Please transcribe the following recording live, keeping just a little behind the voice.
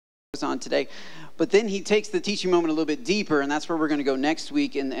focus on today. But then he takes the teaching moment a little bit deeper, and that's where we're going to go next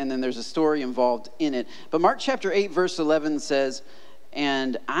week, and then there's a story involved in it. But Mark chapter 8, verse 11 says,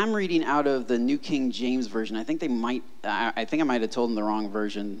 and I'm reading out of the New King James Version. I think I might have told them the wrong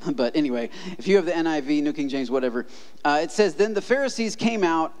version. But anyway, if you have the NIV, New King James, whatever, it says, then the Pharisees came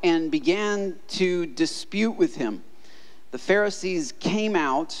out and began to dispute with him. The Pharisees came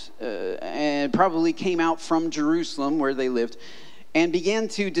out, and probably came out from Jerusalem, where they lived, and began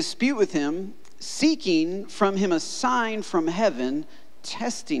to dispute with him, seeking from him a sign from heaven,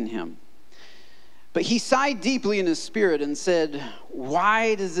 testing him. But he sighed deeply in his spirit and said,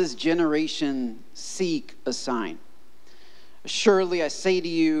 why does this generation seek a sign? Surely I say to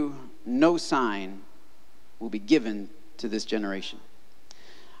you, no sign will be given to this generation.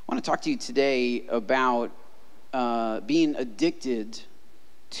 I want to talk to you today about being addicted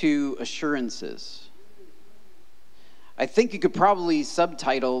to assurances. I think you could probably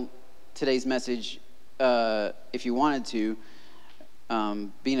subtitle today's message, if you wanted to,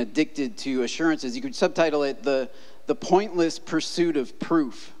 being addicted to assurances. You could subtitle it the pointless pursuit of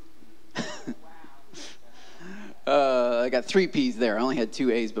proof. I got 3 P's there. I only had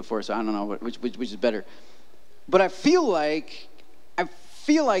 2 A's before, so I don't know which is better. But I feel like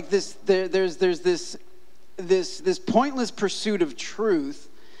there's this pointless pursuit of truth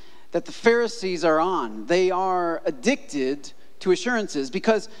that the Pharisees are on. They are addicted to assurances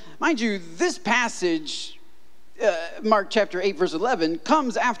because, mind you, this passage, Mark chapter 8, verse 11,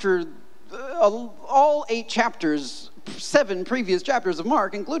 comes after all 8 chapters, 7 previous chapters of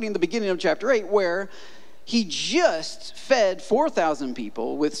Mark, including the beginning of chapter 8, where he just fed 4,000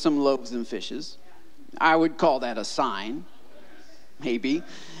 people with some loaves and fishes. I would call that a sign, maybe.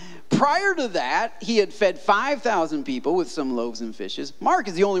 Prior to that, he had fed 5,000 people with some loaves and fishes. Mark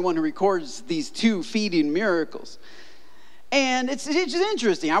is the only one who records these 2 feeding miracles. And it's just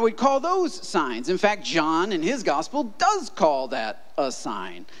interesting. I would call those signs. In fact, John in his gospel does call that a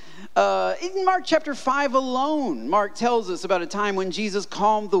sign. In Mark chapter 5 alone, Mark tells us about a time when Jesus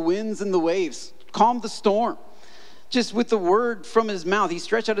calmed the winds and the waves, calmed the storm. Just with the word from his mouth, he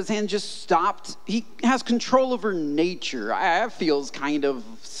stretched out his hand, just stopped. He has control over nature. That feels kind of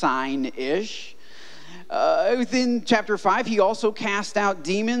sign-ish. Within chapter 5, he also cast out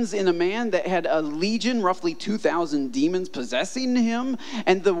demons in a man that had a legion, roughly 2,000 demons possessing him.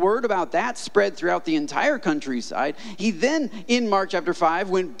 And the word about that spread throughout the entire countryside. He then, in Mark chapter 5,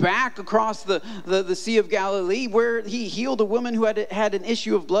 went back across the Sea of Galilee, where he healed a woman who had an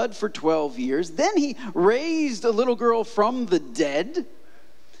issue of blood for 12 years. Then he raised a little girl from the dead.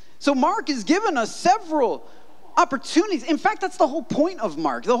 So Mark has given us several opportunities. In fact, that's the whole point of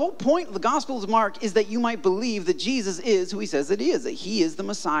Mark. The whole point of the Gospels of Mark is that you might believe that Jesus is who he says that he is, that he is the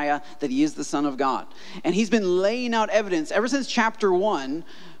Messiah, that he is the Son of God. And he's been laying out evidence ever since chapter 1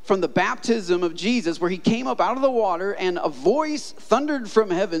 from the baptism of Jesus, where he came up out of the water and a voice thundered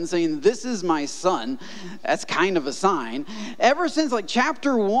from heaven saying, this is my son. That's kind of a sign. Ever since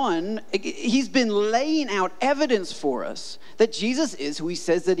chapter 1, he's been laying out evidence for us that Jesus is who he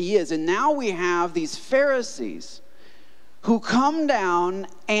says that he is. And now we have these Pharisees who come down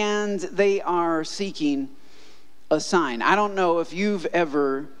and they are seeking a sign. I don't know if you've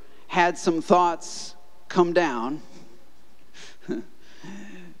ever had some thoughts come down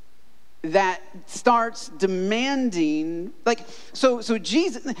that starts demanding, so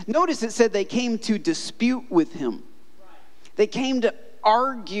Jesus, notice it said they came to dispute with him. They came to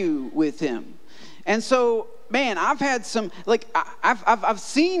argue with him. And so, man, I've had some, I've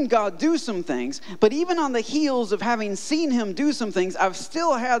seen God do some things, but even on the heels of having seen him do some things, I've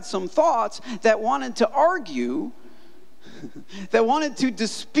still had some thoughts that wanted to argue, that wanted to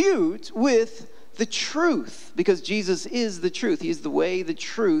dispute with the truth, because Jesus is the truth. He is the way, the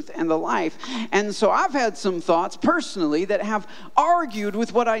truth, and the life. And so I've had some thoughts personally that have argued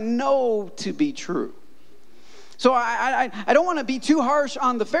with what I know to be true. So I don't want to be too harsh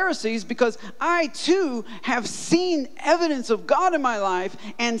on the Pharisees, because I too have seen evidence of God in my life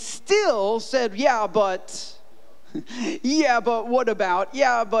and still said, yeah, but what about?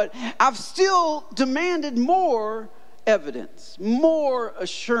 Yeah, but I've still demanded more evidence, more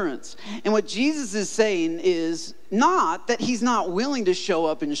assurance. And what Jesus is saying is not that he's not willing to show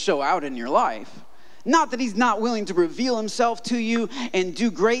up and show out in your life. Not that he's not willing to reveal himself to you and do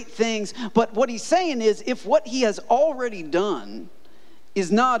great things. But what he's saying is, if what he has already done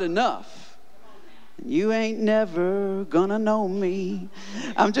is not enough, you ain't never gonna know me.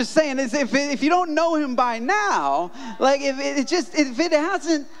 I'm just saying, is if you don't know him by now, if it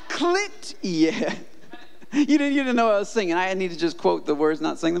hasn't clicked yet, You didn't know I was singing. I need to just quote the words,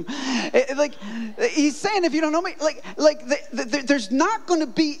 not sing them. Like, he's saying, if you don't know me, there's not going to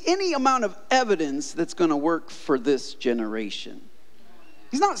be any amount of evidence that's going to work for this generation.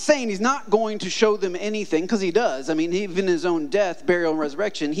 He's not saying he's not going to show them anything, because he does. I mean, even his own death, burial, and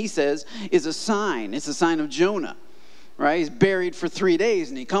resurrection, he says, is a sign. It's a sign of Jonah, right? He's buried for 3 days,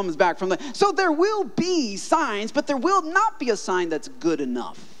 and he comes back from the... So there will be signs, but there will not be a sign that's good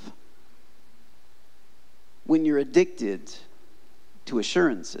enough when you're addicted to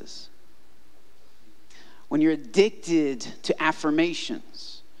assurances. When you're addicted to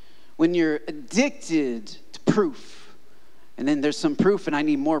affirmations. When you're addicted to proof. And then there's some proof, and I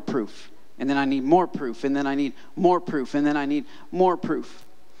need more proof. And then I need more proof, and then I need more proof, and then I need more proof.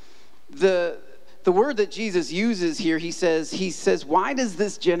 The word that Jesus uses here, he says, why does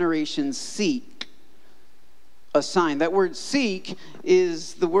this generation seek a sign? That word seek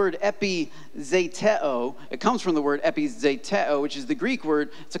is the word epizeteo. It comes from the word epizeteo, which is the Greek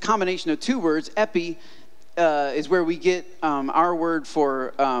word. It's a combination of two words. Epi is where we get our word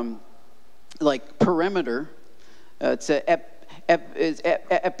for like perimeter. It's what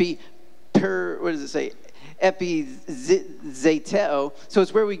does it say? Epizeteo. So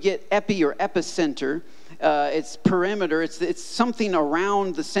it's where we get epi or epicenter. It's perimeter. It's something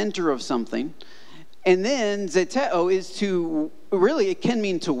around the center of something. And then zeteo is to, really it can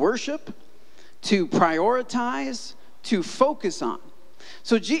mean to worship, to prioritize, to focus on.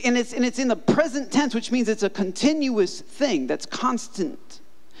 So and it's in the present tense, which means it's a continuous thing that's constant.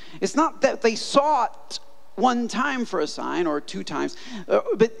 It's not that they sought one time for a sign or 2 times.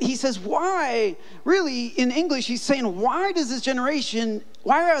 But he says, why? Really, in English, he's saying, why does this generation,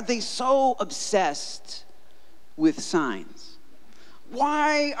 why are they so obsessed with signs?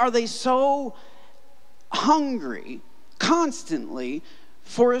 Why are they so hungry constantly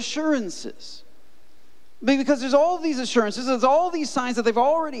for assurances? Because there's all these assurances, there's all these signs that they've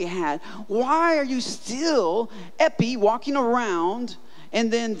already had. Why are you still, walking around, and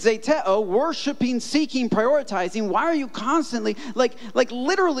then zeteo, worshiping, seeking, prioritizing? Why are you constantly, like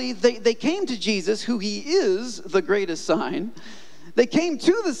literally, they came to Jesus, who he is the greatest sign. They came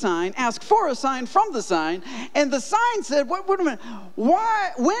to the sign, asked for a sign from the sign, and the sign said, wait a minute,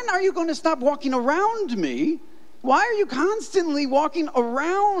 why? When are you going to stop walking around me? Why are you constantly walking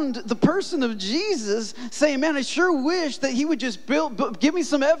around the person of Jesus, saying, man, I sure wish that he would just give me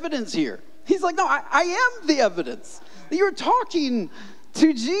some evidence here. He's like, no, I am the evidence. You're talking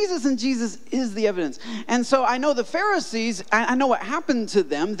to Jesus, and Jesus is the evidence. And so I know the Pharisees, I know what happened to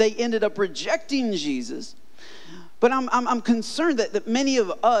them. They ended up rejecting Jesus. But I'm concerned that many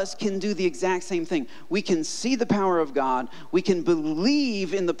of us can do the exact same thing. We can see the power of God. We can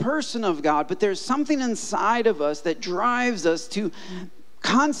believe in the person of God. But there's something inside of us that drives us to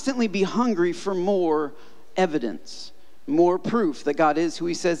constantly be hungry for more evidence. More proof that God is who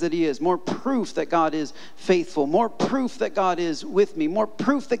he says that he is. More proof that God is faithful. More proof that God is with me. More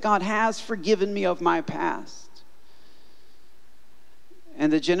proof that God has forgiven me of my past.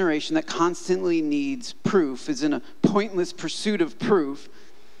 And the generation that constantly needs proof is in a pointless pursuit of proof.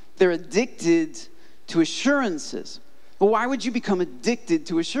 They're addicted to assurances. Well, why would you become addicted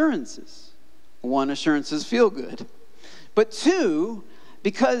to assurances? 1, assurances feel good. But 2,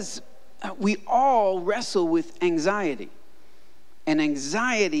 because we all wrestle with anxiety. And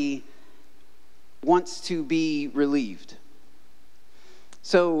anxiety wants to be relieved.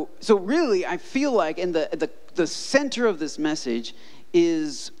 So really, I feel like in the center of this message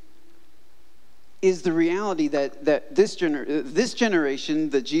is the reality that this generation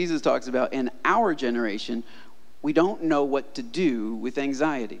that Jesus talks about, and our generation, we don't know what to do with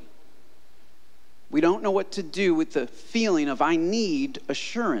anxiety. We don't know what to do with the feeling of, I need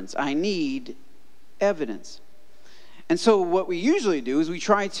assurance. I need evidence. And so what we usually do is we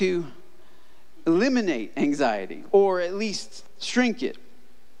try to eliminate anxiety, or at least shrink it.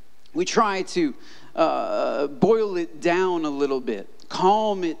 We try to boil it down a little bit,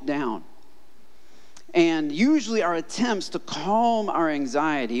 calm it down. And usually our attempts to calm our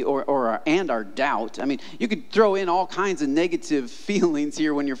anxiety and our doubt. I mean, you could throw in all kinds of negative feelings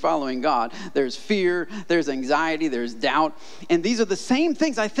here when you're following God. There's fear, there's anxiety, there's doubt. And these are the same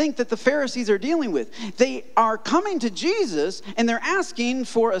things I think that the Pharisees are dealing with. They are coming to Jesus and they're asking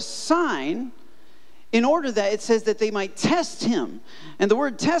for a sign in order that it says that they might test him. And the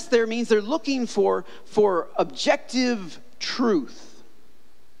word test there means they're looking for objective truth.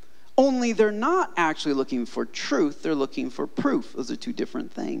 Only they're not actually looking for truth, they're looking for proof. Those are 2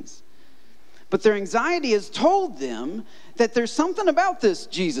 different things. But their anxiety has told them that there's something about this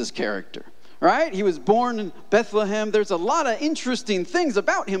Jesus character, right? He was born in Bethlehem. There's a lot of interesting things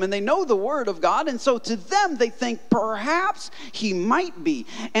about him, and they know the word of God. And so to them, they think perhaps he might be.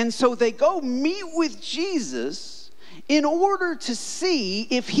 And so they go meet with Jesus in order to see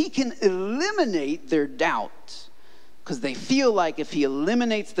if he can eliminate their doubt. Because they feel like if he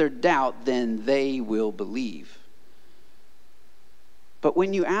eliminates their doubt, then they will believe. But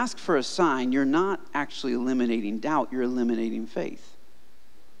when you ask for a sign, you're not actually eliminating doubt, you're eliminating faith.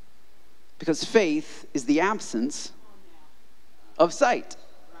 Because faith is the absence of sight.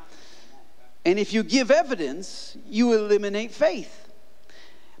 And if you give evidence, you eliminate faith.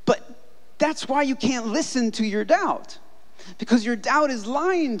 But that's why you can't listen to your doubt. Because your doubt is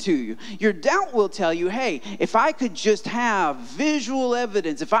lying to you. Your doubt will tell you, hey, if I could just have visual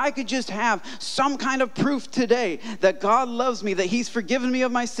evidence, if I could just have some kind of proof today that God loves me, that he's forgiven me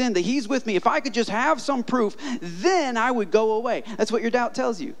of my sin, that he's with me, if I could just have some proof, then I would go away. That's what your doubt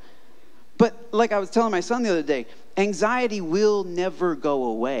tells you. But like I was telling my son the other day, anxiety will never go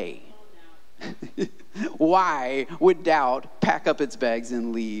away. Why would doubt pack up its bags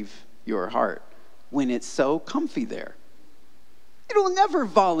and leave your heart when it's so comfy there? It'll never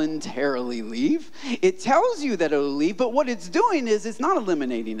voluntarily leave. It tells you that it'll leave, but what it's doing is it's not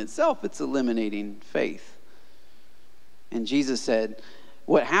eliminating itself, it's eliminating faith. And Jesus said,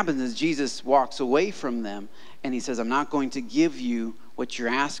 what happens is Jesus walks away from them and he says, I'm not going to give you what you're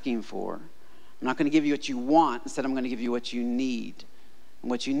asking for. I'm not going to give you what you want. Instead, I'm going to give you what you need. And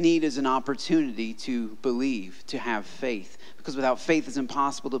what you need is an opportunity to believe, to have faith. Because without faith, it's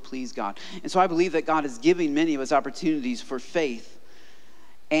impossible to please God. And so I believe that God is giving many of us opportunities for faith.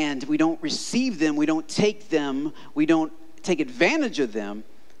 And we don't receive them, we don't take them, we don't take advantage of them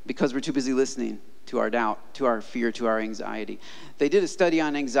because we're too busy listening to our doubt, to our fear, to our anxiety. They did a study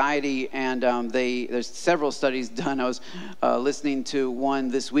on anxiety, and there's several studies done. I was listening to one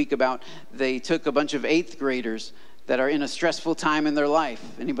this week about, they took a bunch of 8th graders that are in a stressful time in their life.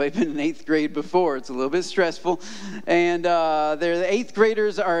 Anybody been in 8th grade before? It's a little bit stressful. And the 8th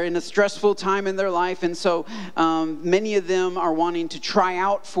graders are in a stressful time in their life. And so many of them are wanting to try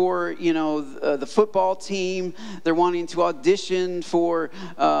out for, the football team. They're wanting to audition for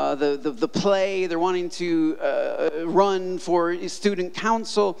the play. They're wanting to run for student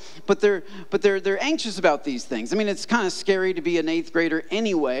council. But they're anxious about these things. I mean, it's kind of scary to be an 8th grader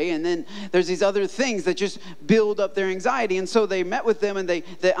anyway. And then there's these other things that just build up their anxiety. And so they met with them, and they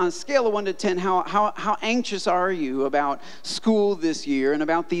on a scale of 1 to 10, how anxious are you about school this year and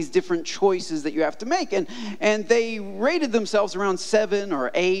about these different choices that you have to make? And they rated themselves around 7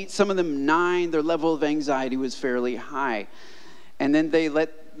 or 8, some of them 9. Their level of anxiety was fairly high. And then they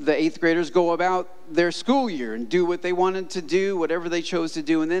let the 8th graders go about their school year and do what they wanted to do, whatever they chose to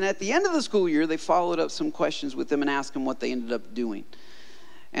do. And then at the end of the school year, they followed up some questions with them and asked them what they ended up doing.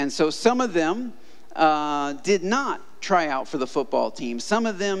 And so some of them did not try out for the football team. Some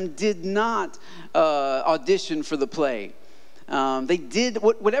of them did not audition for the play. They did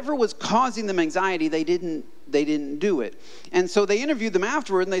whatever was causing them anxiety. They didn't do it. And so they interviewed them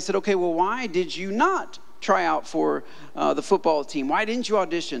afterward, and they said, "Okay, well, why did you not try out for the football team? Why didn't you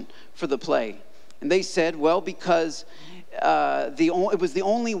audition for the play?" And they said, "Well, because it was the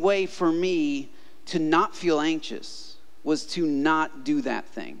only way for me to not feel anxious was to not do that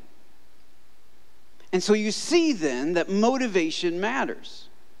thing." And so you see then that motivation matters.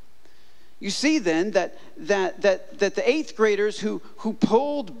 You see then that the 8th graders who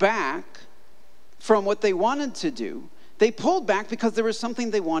pulled back from what they wanted to do, they pulled back because there was something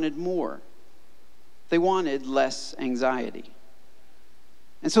they wanted more. They wanted less anxiety.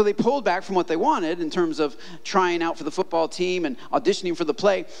 And so they pulled back from what they wanted in terms of trying out for the football team and auditioning for the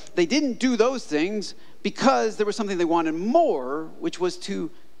play. They didn't do those things because there was something they wanted more, which was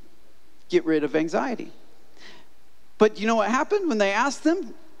to get rid of anxiety. But you know what happened when they asked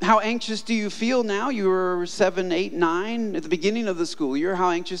them, how anxious do you feel now? You were 7, 8, 9 at the beginning of the school year.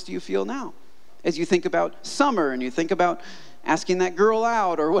 How anxious do you feel now? As you think about summer and you think about asking that girl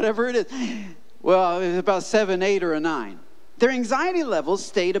out or whatever it is. Well, it was about 7, 8, or a 9. Their anxiety levels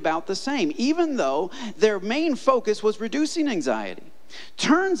stayed about the same, even though their main focus was reducing anxiety.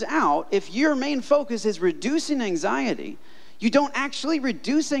 Turns out, if your main focus is reducing anxiety, you don't actually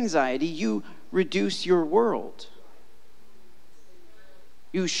reduce anxiety, you reduce your world.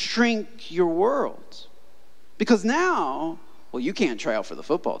 You shrink your world. Because now, well, you can't try out for the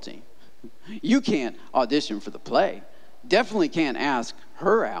football team. You can't audition for the play. Definitely can't ask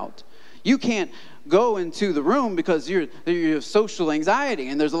her out. You can't go into the room because you have social anxiety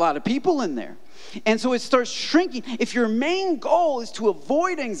and there's a lot of people in there. And so it starts shrinking. If your main goal is to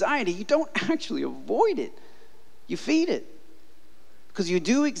avoid anxiety, you don't actually avoid it. You feed it. Because you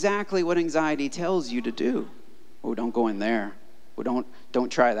do exactly what anxiety tells you to do. Oh, don't go in there. Oh,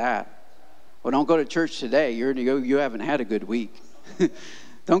 don't try that. Well, don't go to church today. You haven't had a good week.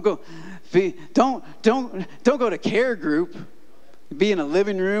 Don't go to care group. Be in a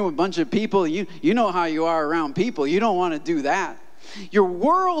living room with a bunch of people. You know how you are around people. You don't want to do that. Your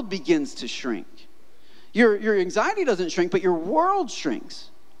world begins to shrink. Your anxiety doesn't shrink, but your world shrinks.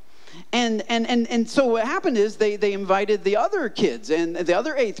 And so what happened is they invited the other kids and the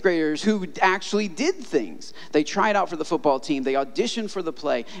other 8th graders who actually did things. They tried out for the football team. They auditioned for the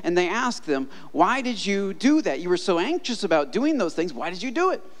play. And they asked them, why did you do that? You were so anxious about doing those things. Why did you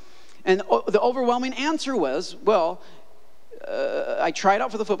do it? And the overwhelming answer was, well, I tried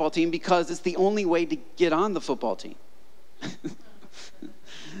out for the football team because it's the only way to get on the football team.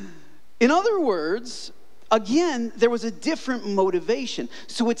 In other words, again, there was a different motivation.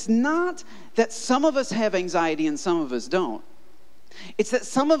 So it's not that some of us have anxiety and some of us don't. It's that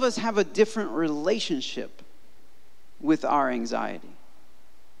some of us have a different relationship with our anxiety.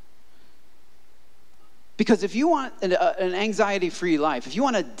 Because if you want an anxiety-free life, if you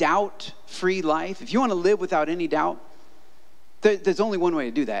want a doubt-free life, if you want to live without any doubt, there's only one way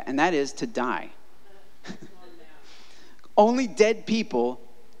to do that, and that is to die. Only dead people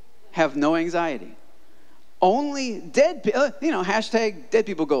have no anxiety. Only dead people, hashtag dead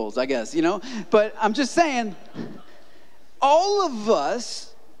people goals, I guess, But I'm just saying, all of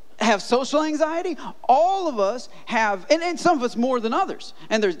us have social anxiety. All of us have, and some of us more than others.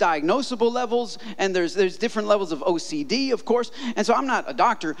 And there's diagnosable levels, and there's different levels of OCD, of course. And so I'm not a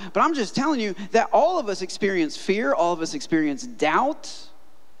doctor, but I'm just telling you that all of us experience fear. All of us experience doubt.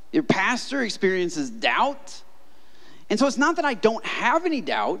 Your pastor experiences doubt. And so it's not that I don't have any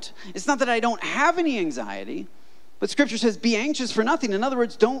doubt. It's not that I don't have any anxiety. But Scripture says, be anxious for nothing. In other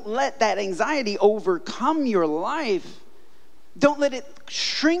words, don't let that anxiety overcome your life. Don't let it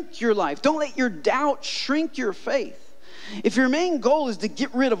shrink your life. Don't let your doubt shrink your faith. If your main goal is to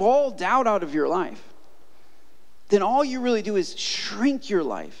get rid of all doubt out of your life, then all you really do is shrink your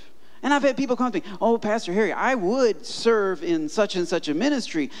life. And I've had people come to me, oh, Pastor Harry, I would serve in such and such a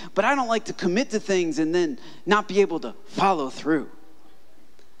ministry, but I don't like to commit to things and then not be able to follow through.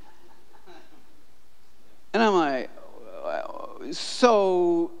 And I'm like,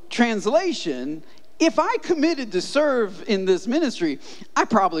 so translation, if I committed to serve in this ministry, I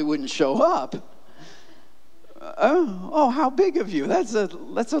probably wouldn't show up. Oh, how big of you? That's a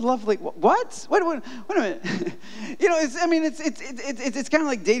lovely. What? Wait a minute. It's kind of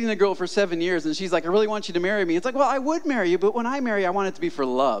like dating a girl for 7 years, and she's like, I really want you to marry me. It's like, well, I would marry you, but when I marry, I want it to be for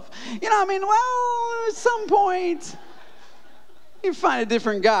love. Well, at some point, you find a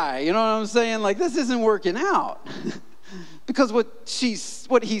different guy. You know what I'm saying? Like, this isn't working out. Because what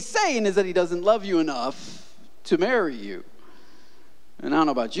he's saying is that he doesn't love you enough to marry you. And I don't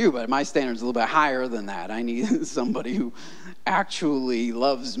know about you, but my standard's a little bit higher than that. I need somebody who actually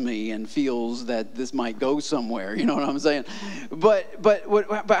loves me and feels that this might go somewhere. You know what I'm saying? But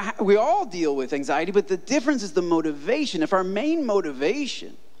we all deal with anxiety, but the difference is the motivation. If our main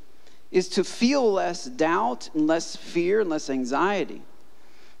motivation is to feel less doubt and less fear and less anxiety,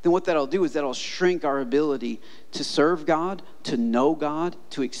 then what that'll do is that'll shrink our ability to serve God, to know God,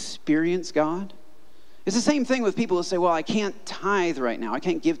 to experience God. It's the same thing with people who say, well, I can't tithe right now. I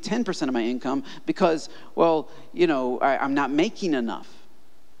can't give 10% of my income because, I'm not making enough.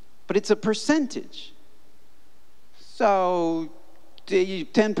 But it's a percentage. So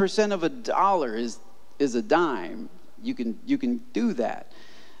 10% of $1 is a dime. You can do that.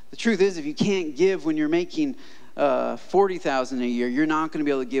 The truth is, if you can't give when you're making $40,000 a year, you're not going to be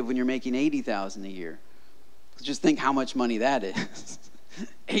able to give when you're making $80,000 a year. Just think how much money that is.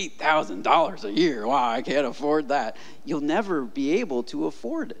 $8,000 a year. Wow, I can't afford that. You'll never be able to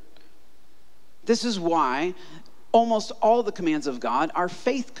afford it. This is why almost all the commands of God are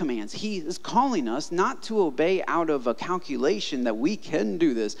faith commands. He is calling us not to obey out of a calculation that we can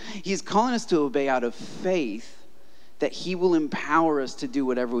do this. He's calling us to obey out of faith that he will empower us to do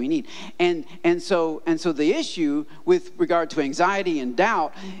whatever we need. And so the issue with regard to anxiety and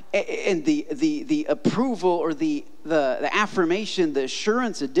doubt and the approval or the affirmation, the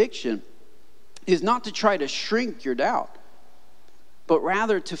assurance addiction is not to try to shrink your doubt, but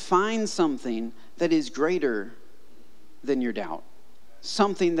rather to find something that is greater than your doubt,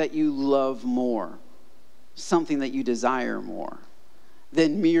 something that you love more, something that you desire more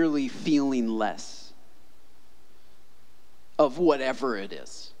than merely feeling less of whatever it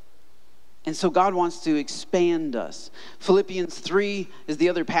is. And so God wants to expand us. Philippians 3 is the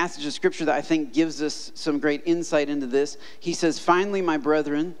other passage of Scripture that I think gives us some great insight into this. He says, finally, my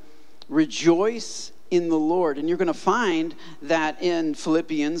brethren, rejoice in the Lord. And you're going to find that in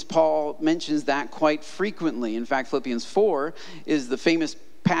Philippians, Paul mentions that quite frequently. In fact, Philippians 4 is the famous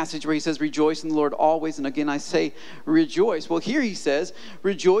passage where he says, rejoice in the Lord always. And again, I say rejoice. Well, here he says,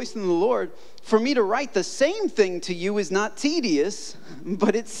 rejoice in the Lord. For me to write the same thing to you is not tedious,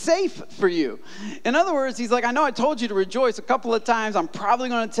 but it's safe for you. In other words, he's like, I know I told you to rejoice a couple of times. I'm probably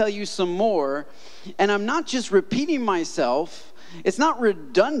going to tell you some more. And I'm not just repeating myself. It's not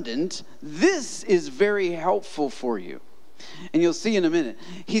redundant. This is very helpful for you. And you'll see in a minute.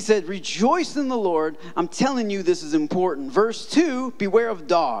 He said, rejoice in the Lord. I'm telling you this is important. Verse 2, beware of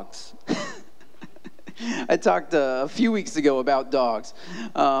dogs. I talked a few weeks ago about dogs.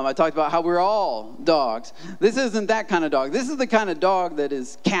 I talked about how we're all dogs. This isn't that kind of dog. This is the kind of dog that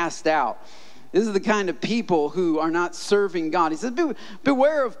is cast out. This is the kind of people who are not serving God. He says,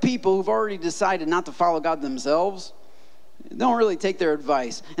 beware of people who've already decided not to follow God themselves. Don't really take their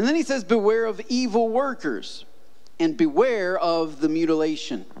advice. And then he says, beware of evil workers. And beware of the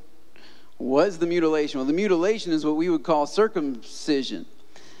mutilation. What is the mutilation? Well, the mutilation is what we would call circumcision.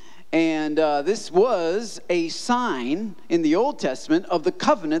 And this was a sign in the Old Testament of the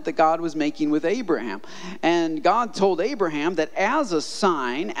covenant that God was making with Abraham. And God told Abraham that as a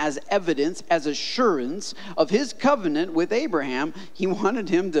sign, as evidence, as assurance of his covenant with Abraham, he wanted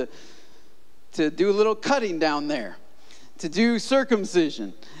him to do a little cutting down there, to do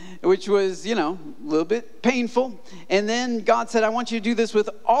circumcision, which was, a little bit painful. And then God said, I want you to do this with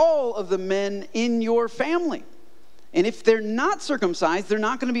all of the men in your family. And if they're not circumcised, they're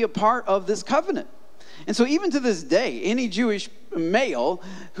not going to be a part of this covenant. And so even to this day, any Jewish male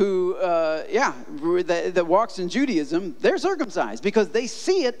who, that walks in Judaism, they're circumcised because they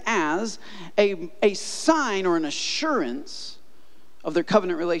see it as a sign or an assurance of their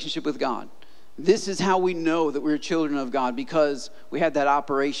covenant relationship with God. This is how we know that we're children of God, because we had that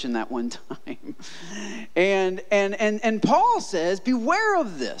operation that one time. And Paul says, beware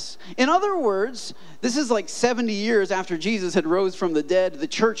of this. In other words, this is like 70 years after Jesus had rose from the dead. The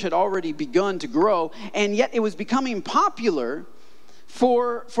church had already begun to grow, and yet it was becoming popular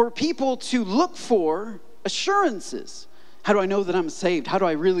for people to look for assurances. How do I know that I'm saved? How do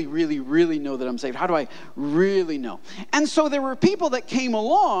I really, really, really know that I'm saved? How do I really know? And so there were people that came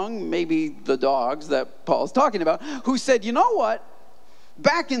along, maybe the dogs that Paul's talking about, who said, you know what?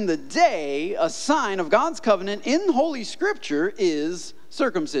 Back in the day, a sign of God's covenant in Holy Scripture is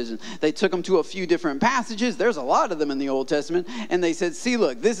circumcision. They took them to a few different passages. There's a lot of them in the Old Testament. And they said, see,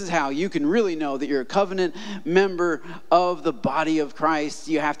 look, this is how you can really know that you're a covenant member of the body of Christ.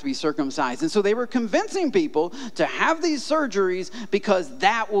 You have to be circumcised. And so they were convincing people to have these surgeries because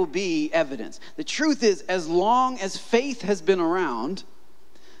that will be evidence. The truth is, as long as faith has been around,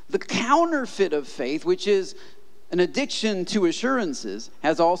 the counterfeit of faith, which is an addiction to assurances,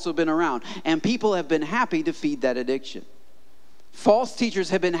 has also been around. And people have been happy to feed that addiction. False teachers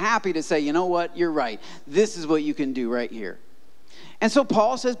have been happy to say, you know what, you're right. This is what you can do right here. And so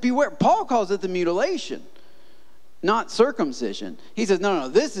Paul says, beware. Paul calls it the mutilation, not circumcision. He says, no,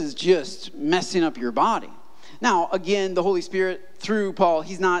 this is just messing up your body. Now, again, the Holy Spirit, through Paul,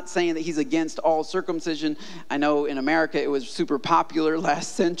 he's not saying that he's against all circumcision. I know in America it was super popular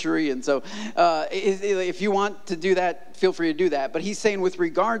last century, and so if you want to do that, feel free to do that. But he's saying with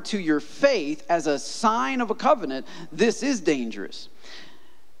regard to your faith as a sign of a covenant, this is dangerous.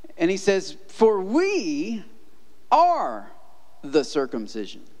 And he says, for we are the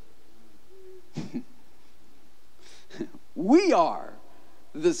circumcision. We are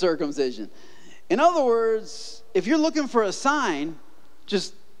the circumcision. In other words, if you're looking for a sign,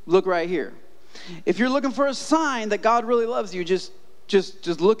 just look right here. If you're looking for a sign that God really loves you, just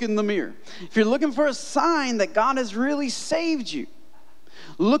look in the mirror. If you're looking for a sign that God has really saved you,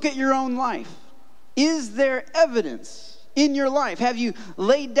 look at your own life. Is there evidence in your life? Have you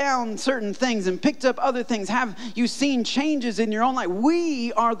laid down certain things and picked up other things? Have you seen changes in your own life?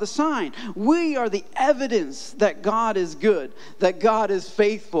 We are the sign. We are the evidence that God is good, that God is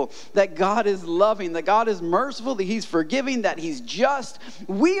faithful, that God is loving, that God is merciful, that he's forgiving, that he's just.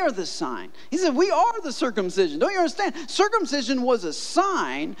 We are the sign. He said, we are the circumcision. Don't you understand? Circumcision was a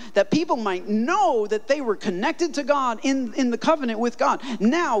sign that people might know that they were connected to God in the covenant with God.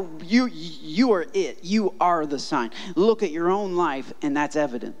 Now you are it. You are the sign. Look at your own life, and that's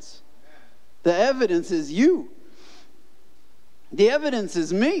evidence. The evidence is you. The evidence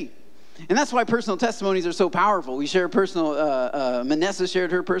is me. And that's why personal testimonies are so powerful. We share personal, Manessa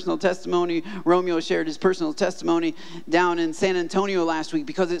shared her personal testimony. Romeo shared his personal testimony down in San Antonio last week,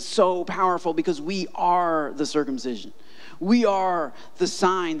 because it's so powerful, because we are the circumcision. We are the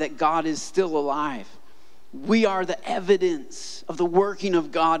sign that God is still alive. We are the evidence of the working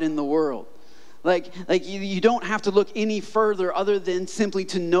of God in the world. Like you don't have to look any further other than simply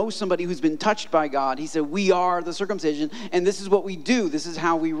to know somebody who's been touched by God. He said, we are the circumcision, and this is what we do. This is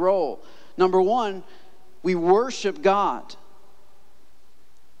how we roll. Number one, we worship God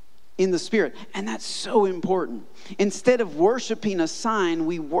in the Spirit. And that's so important. Instead of worshiping a sign,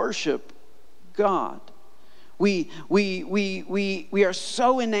 we worship God. We are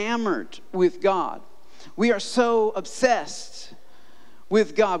so enamored with God. We are so obsessed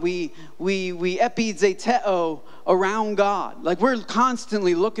with God. We epizeteo around God. Like we're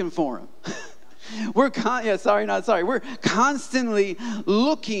constantly looking for him. We're constantly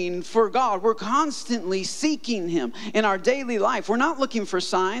looking for God. We're constantly seeking him in our daily life. We're not looking for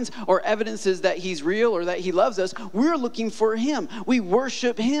signs or evidences that he's real or that he loves us. We're looking for him. We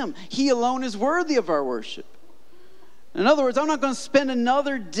worship him. He alone is worthy of our worship. In other words, I'm not going to spend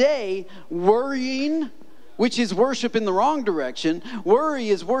another day worrying, which is worship in the wrong direction. Worry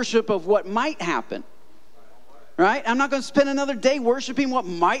is worship of what might happen. Right? I'm not going to spend another day worshiping what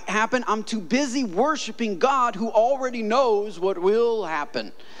might happen. I'm too busy worshiping God who already knows what will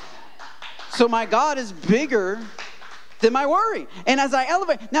happen. So my God is bigger than my worry. And as I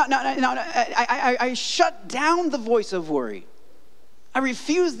elevate, I shut down the voice of worry. I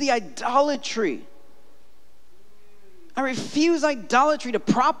refuse the idolatry. I refuse idolatry to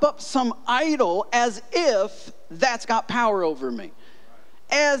prop up some idol as if that's got power over me.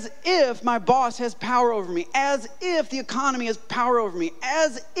 As if my boss has power over me. As if the economy has power over me.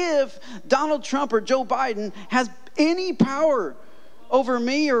 As if Donald Trump or Joe Biden has any power over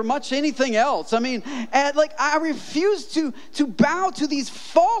me or much anything else. I mean, I refuse to bow to these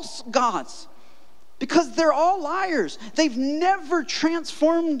false gods because they're all liars. They've never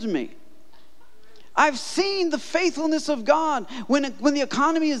transformed me. I've seen the faithfulness of God when the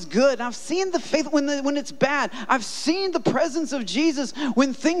economy is good. I've seen the faith when it's bad. I've seen the presence of Jesus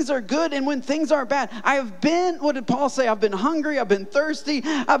when things are good and when things are bad. I have been, what did Paul say? I've been hungry. I've been thirsty.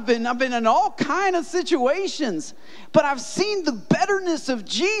 I've been in all kind of situations. But I've seen the betterness of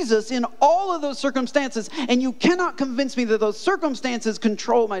Jesus in all of those circumstances. And you cannot convince me that those circumstances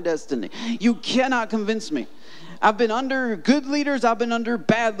control my destiny. You cannot convince me. I've been under good leaders. I've been under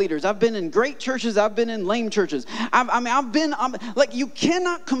bad leaders. I've been in great churches. I've been in lame churches. You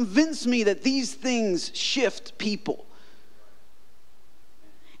cannot convince me that these things shift people.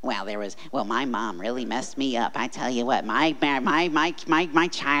 Well, my mom really messed me up. I tell you what, my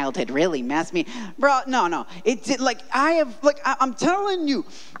childhood really messed me. Bro, no. I'm telling you,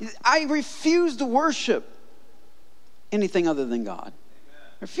 I refuse to worship anything other than God.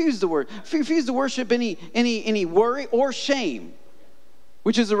 Refuse to worship any worry or shame,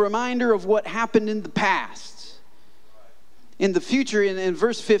 which is a reminder of what happened in the past. In the future, in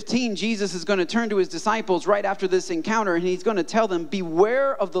verse 15, Jesus is going to turn to his disciples right after this encounter, and he's going to tell them,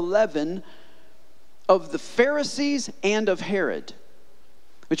 beware of the leaven of the Pharisees and of Herod,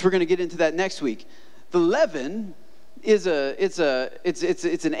 which we're going to get into that next week. The leaven is it's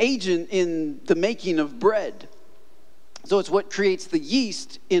an agent in the making of bread. So it's what creates the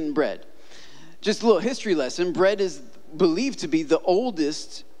yeast in bread. Just a little history lesson. Bread is believed to be the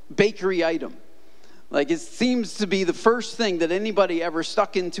oldest bakery item. Like it seems to be the first thing that anybody ever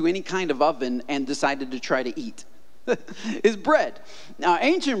stuck into any kind of oven and decided to try to eat is bread. Now,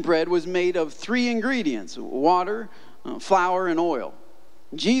 ancient bread was made of 3 ingredients: water, flour, and oil.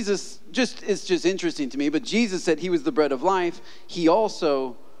 It's just interesting to me, but Jesus said he was the bread of life. He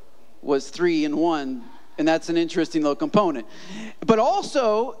also was 3 in 1. And that's an interesting little component. But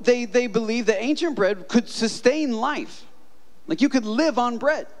also, they believe that ancient bread could sustain life. Like you could live on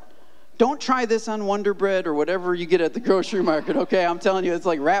bread. Don't try this on Wonder Bread or whatever you get at the grocery market, okay? I'm telling you, it's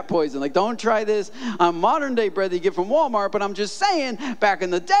like rat poison. Like, don't try this on modern day bread that you get from Walmart. But I'm just saying, back in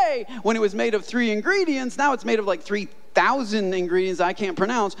the day, when it was made of 3 ingredients, now it's made of like 3,000 ingredients I can't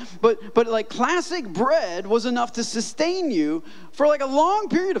pronounce. But like classic bread was enough to sustain you for like a long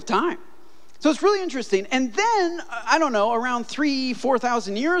period of time. So it's really interesting. And then, I don't know, around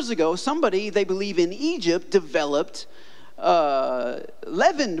 4,000 years ago, somebody, they believe in Egypt, developed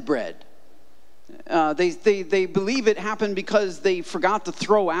leavened bread. They believe it happened because they forgot to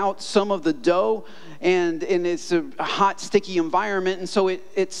throw out some of the dough, and it's a hot, sticky environment, and so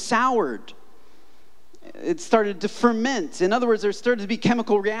it soured. It started to ferment. In other words, there started to be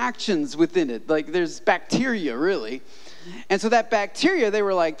chemical reactions within it. Like there's bacteria, really. And so that bacteria, they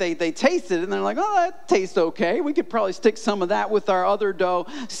were like, they tasted it, and they're like, oh, that tastes okay. We could probably stick some of that with our other dough,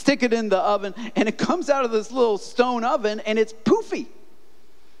 stick it in the oven, and it comes out of this little stone oven, and it's poofy.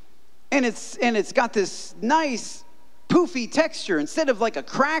 And it's got this nice poofy texture. Instead of like a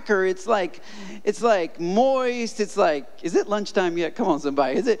cracker, it's like moist. It's like, is it lunchtime yet? Come on,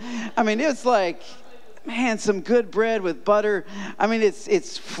 somebody. Is it? I mean, it's like, man, some good bread with butter. I mean,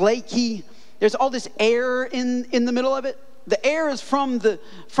 it's flaky. There's all this air in the middle of it. The air is from the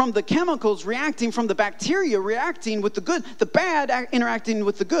chemicals reacting, from the bacteria reacting with the good, the bad interacting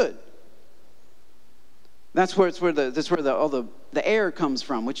with the good. That's where all the air comes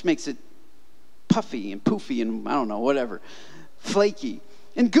from, which makes it puffy and poofy and I don't know, whatever, flaky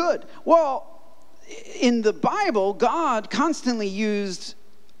and good. Well, in the Bible, God constantly used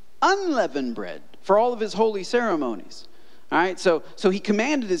unleavened bread for all of his holy ceremonies. All right, so he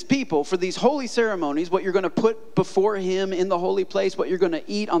commanded his people for these holy ceremonies, what you're going to put before him in the holy place, what you're going to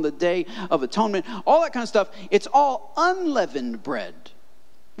eat on the Day of Atonement, all that kind of stuff. It's all unleavened bread.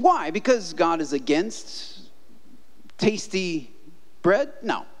 Why? Because God is against tasty bread?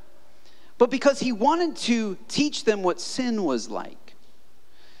 No. But because he wanted to teach them what sin was like.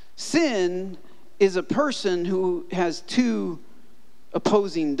 Sin is a person who has two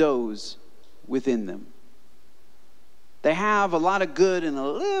opposing doughs within them. They have a lot of good and a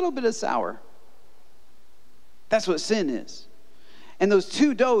little bit of sour. That's what sin is. And those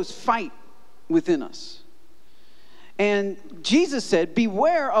two doughs fight within us. And Jesus said,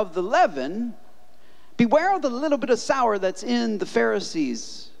 beware of the leaven, beware of the little bit of sour that's in the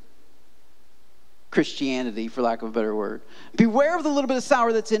Pharisees' Christianity, for lack of a better word. Beware of the little bit of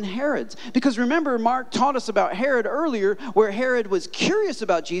sour that's in Herod's. Because remember, Mark taught us about Herod earlier, where Herod was curious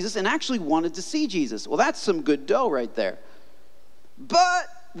about Jesus and actually wanted to see Jesus. Well, that's some good dough right there. But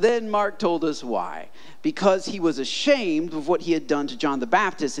then Mark told us why. Because he was ashamed of what he had done to John the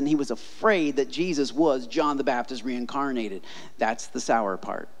Baptist, and he was afraid that Jesus was John the Baptist reincarnated. That's the sour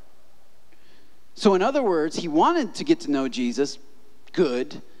part. So in other words, he wanted to get to know Jesus,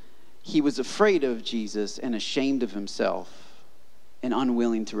 good. He was afraid of Jesus and ashamed of himself and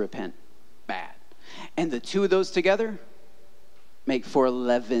unwilling to repent. Bad. And the two of those together make for a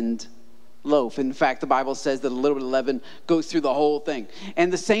leavened loaf. In fact, the Bible says that a little bit of leaven goes through the whole thing.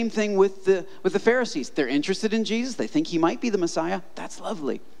 And the same thing with the Pharisees. They're interested in Jesus. They think he might be the Messiah. That's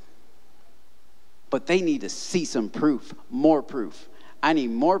lovely. But they need to see some proof, more proof. I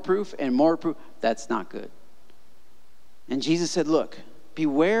need more proof and more proof. That's not good. And Jesus said, look,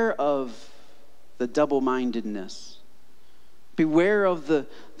 beware of the double-mindedness. Beware of the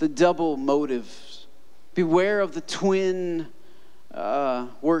double motives. Beware of the twin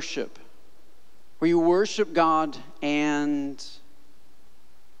worship, where you worship God and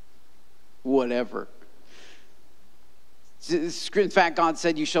whatever. In fact, God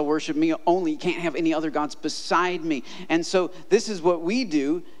said, you shall worship me only. You can't have any other gods beside me. And so this is what we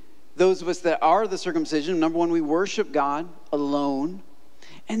do. Those of us that are the circumcision, number one, we worship God alone.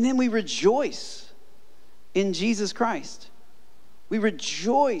 And then we rejoice in Jesus Christ. We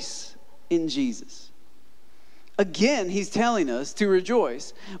rejoice in Jesus. Again, he's telling us to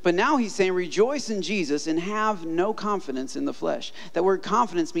rejoice. But now he's saying rejoice in Jesus and have no confidence in the flesh. That word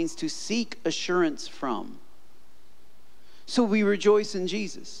confidence means to seek assurance from. So we rejoice in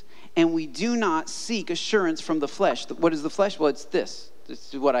Jesus. And we do not seek assurance from the flesh. What is the flesh? Well, it's this.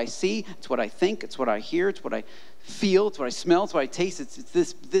 It's what I see. It's what I think. It's what I hear. It's what I feel. It's what I smell. It's what I taste.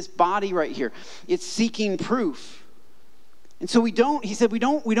 It's this body right here. It's seeking proof. And so he said we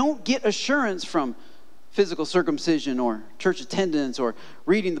don't get assurance from physical circumcision or church attendance or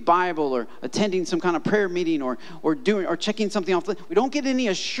reading the Bible or attending some kind of prayer meeting or checking something off. We don't get any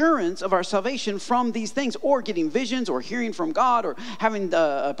assurance of our salvation from these things, or getting visions or hearing from God or having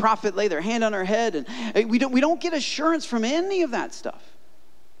a prophet lay their hand on our head. And we don't get assurance from any of that stuff.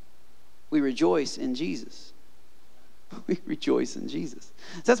 We rejoice in Jesus. We rejoice in Jesus.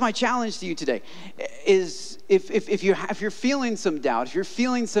 So that's my challenge to you today. Is if you're feeling some doubt, if you're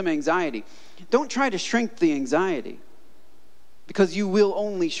feeling some anxiety, don't try to shrink the anxiety, because you will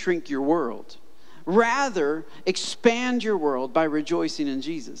only shrink your world. Rather, expand your world by rejoicing in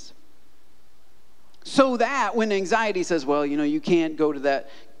Jesus. So that when anxiety says, well, you can't go to that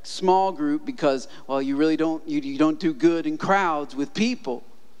small group because, well, you really don't do good in crowds with people.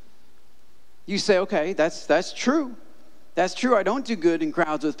 You say, okay, that's true. That's true. I don't do good in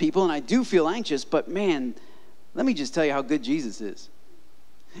crowds with people, and I do feel anxious, but man, let me just tell you how good Jesus is.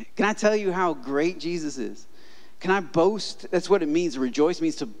 Can I tell you how great Jesus is? Can I boast? That's what it means. Rejoice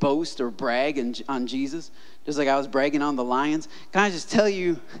means to boast or brag on Jesus, just like I was bragging on the lions. Can I just tell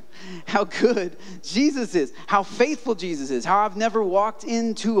you how good Jesus is, how faithful Jesus is, how I've never walked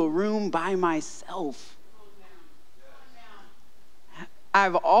into a room by myself.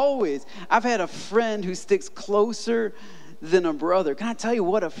 I've had a friend who sticks closer than a brother. Can I tell you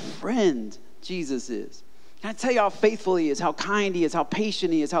what a friend Jesus is? Can I tell you how faithful he is, how kind he is, how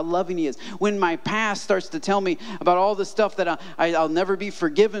patient he is, how loving he is? When my past starts to tell me about all the stuff that I'll never be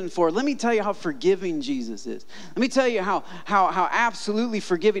forgiven for, let me tell you how forgiving Jesus is. Let me tell you how absolutely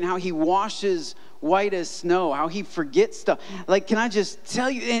forgiving, how he washes white as snow, how he forgets stuff. Like, can I just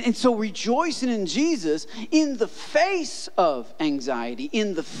tell you? And so rejoicing in Jesus in the face of anxiety,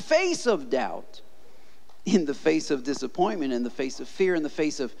 in the face of doubt, in the face of disappointment, in the face of fear, in the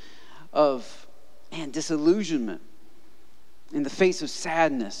face of disillusionment, in the face of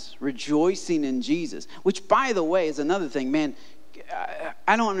sadness, rejoicing in Jesus. Which, by the way, is another thing, man.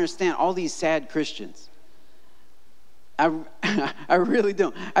 I don't understand all these sad Christians. I really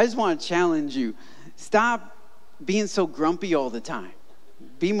don't. I just want to challenge you. Stop being so grumpy all the time.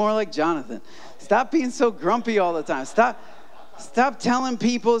 Be more like Jonathan. Stop being so grumpy all the time. Stop telling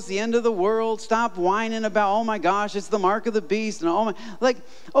people it's the end of the world. Stop whining about, oh my gosh, it's the mark of the beast. And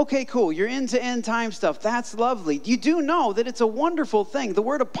okay, cool. You're into end time stuff. That's lovely. You do know that it's a wonderful thing. The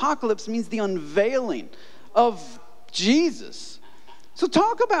word apocalypse means the unveiling of Jesus. So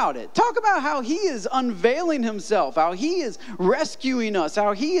talk about it. Talk about how he is unveiling himself, how he is rescuing us,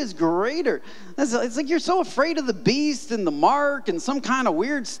 how he is greater. It's like you're so afraid of the beast and the mark and some kind of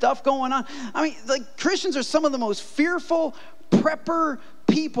weird stuff going on. I mean, like, Christians are some of the most fearful, prepper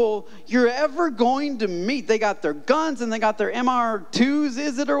people you're ever going to meet. They got their guns and they got their MR2s,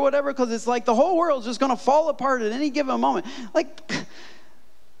 is it, or whatever, because it's like the whole world's just going to fall apart at any given moment. Like,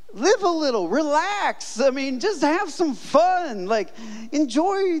 live a little, relax. I mean, just have some fun. Like,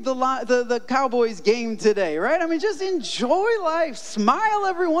 enjoy the Cowboys game today, right? I mean, just enjoy life. Smile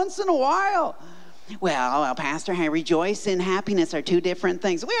every once in a while. Well, Pastor, rejoice and happiness are two different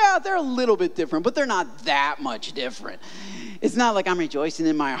things. Well, yeah, they're a little bit different, but they're not that much different. It's not like I'm rejoicing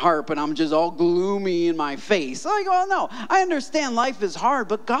in my heart, but I'm just all gloomy in my face. Like, well, no, I understand life is hard,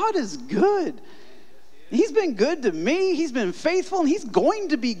 but God is good. He's been good to me. He's been faithful, and he's going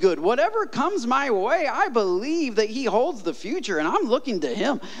to be good. Whatever comes my way, I believe that he holds the future, and I'm looking to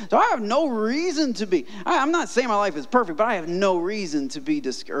him. So I have no reason to be. I'm not saying my life is perfect, but I have no reason to be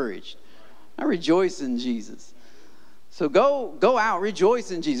discouraged. I rejoice in Jesus. So go out,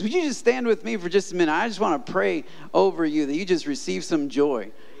 rejoice in Jesus. Would you just stand with me for just a minute? I just want to pray over you that you just receive some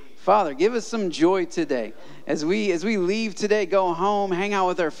joy. Father, give us some joy today. As we leave today, go home, hang out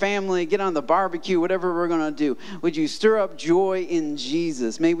with our family, get on the barbecue, whatever we're going to do. Would you stir up joy in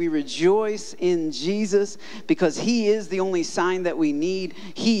Jesus? May we rejoice in Jesus because he is the only sign that we need.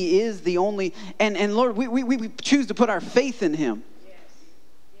 He is the only, and Lord, we choose to put our faith in him.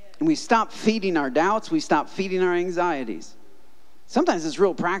 And we stop feeding our doubts. We stop feeding our anxieties. Sometimes it's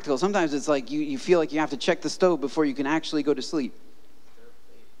real practical. Sometimes it's like you feel like you have to check the stove before you can actually go to sleep.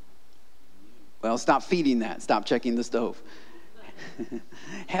 Well, stop feeding that. Stop checking the stove.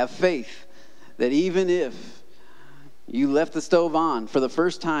 Have faith that even if you left the stove on for the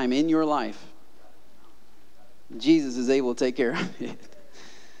first time in your life, Jesus is able to take care of it.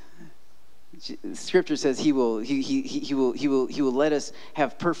 Scripture says he will let us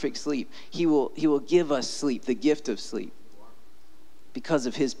have perfect sleep. He will give us sleep, the gift of sleep, because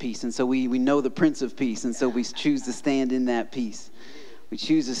of his peace. And so we know the Prince of Peace, and so we choose to stand in that peace. We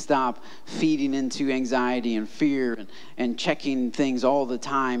choose to stop feeding into anxiety and fear and checking things all the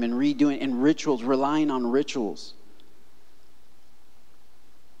time and redoing and rituals, relying on rituals.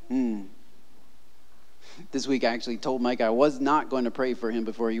 This week I actually told Mike I was not going to pray for him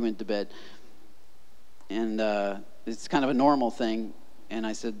before he went to bed. And it's kind of a normal thing. And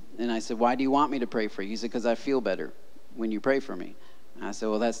I said, why do you want me to pray for you? He said, because I feel better when you pray for me. And I said,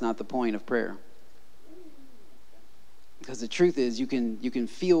 well, that's not the point of prayer. Because the truth is, you can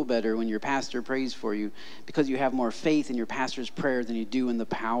feel better when your pastor prays for you because you have more faith in your pastor's prayer than you do in the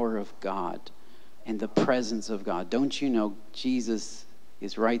power of God and the presence of God. Don't you know Jesus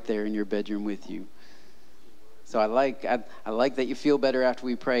is right there in your bedroom with you? So I like that you feel better after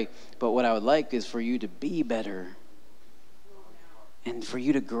we pray, but what I would like is for you to be better and for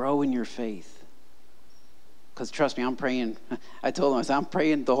you to grow in your faith. Because trust me, I'm praying. I told him, I said, I'm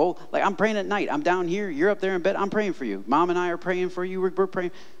praying I'm praying at night. I'm down here. You're up there in bed. I'm praying for you. Mom and I are praying for you. We're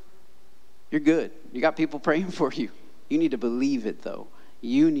praying. You're good. You got people praying for you. You need to believe it, though.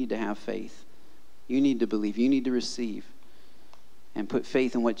 You need to have faith. You need to believe. You need to receive and put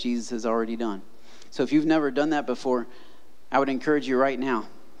faith in what Jesus has already done. So if you've never done that before, I would encourage you right now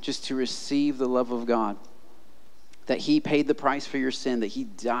just to receive the love of God, that he paid the price for your sin, that he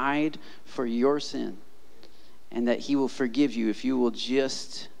died for your sin, and that he will forgive you if you will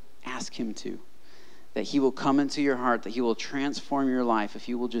just ask him to. That he will come into your heart, that he will transform your life if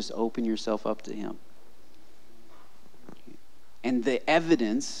you will just open yourself up to him. And the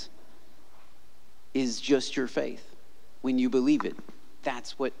evidence is just your faith. When you believe it,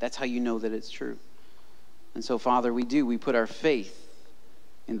 that's how you know that it's true. And so, Father, we put our faith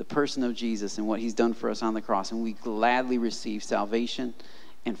in the person of Jesus and what he's done for us on the cross, and we gladly receive salvation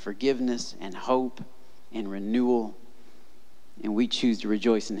and forgiveness and hope and renewal, and we choose to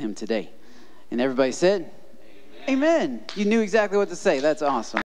rejoice in him today. And everybody said, Amen. You knew exactly what to say. That's awesome.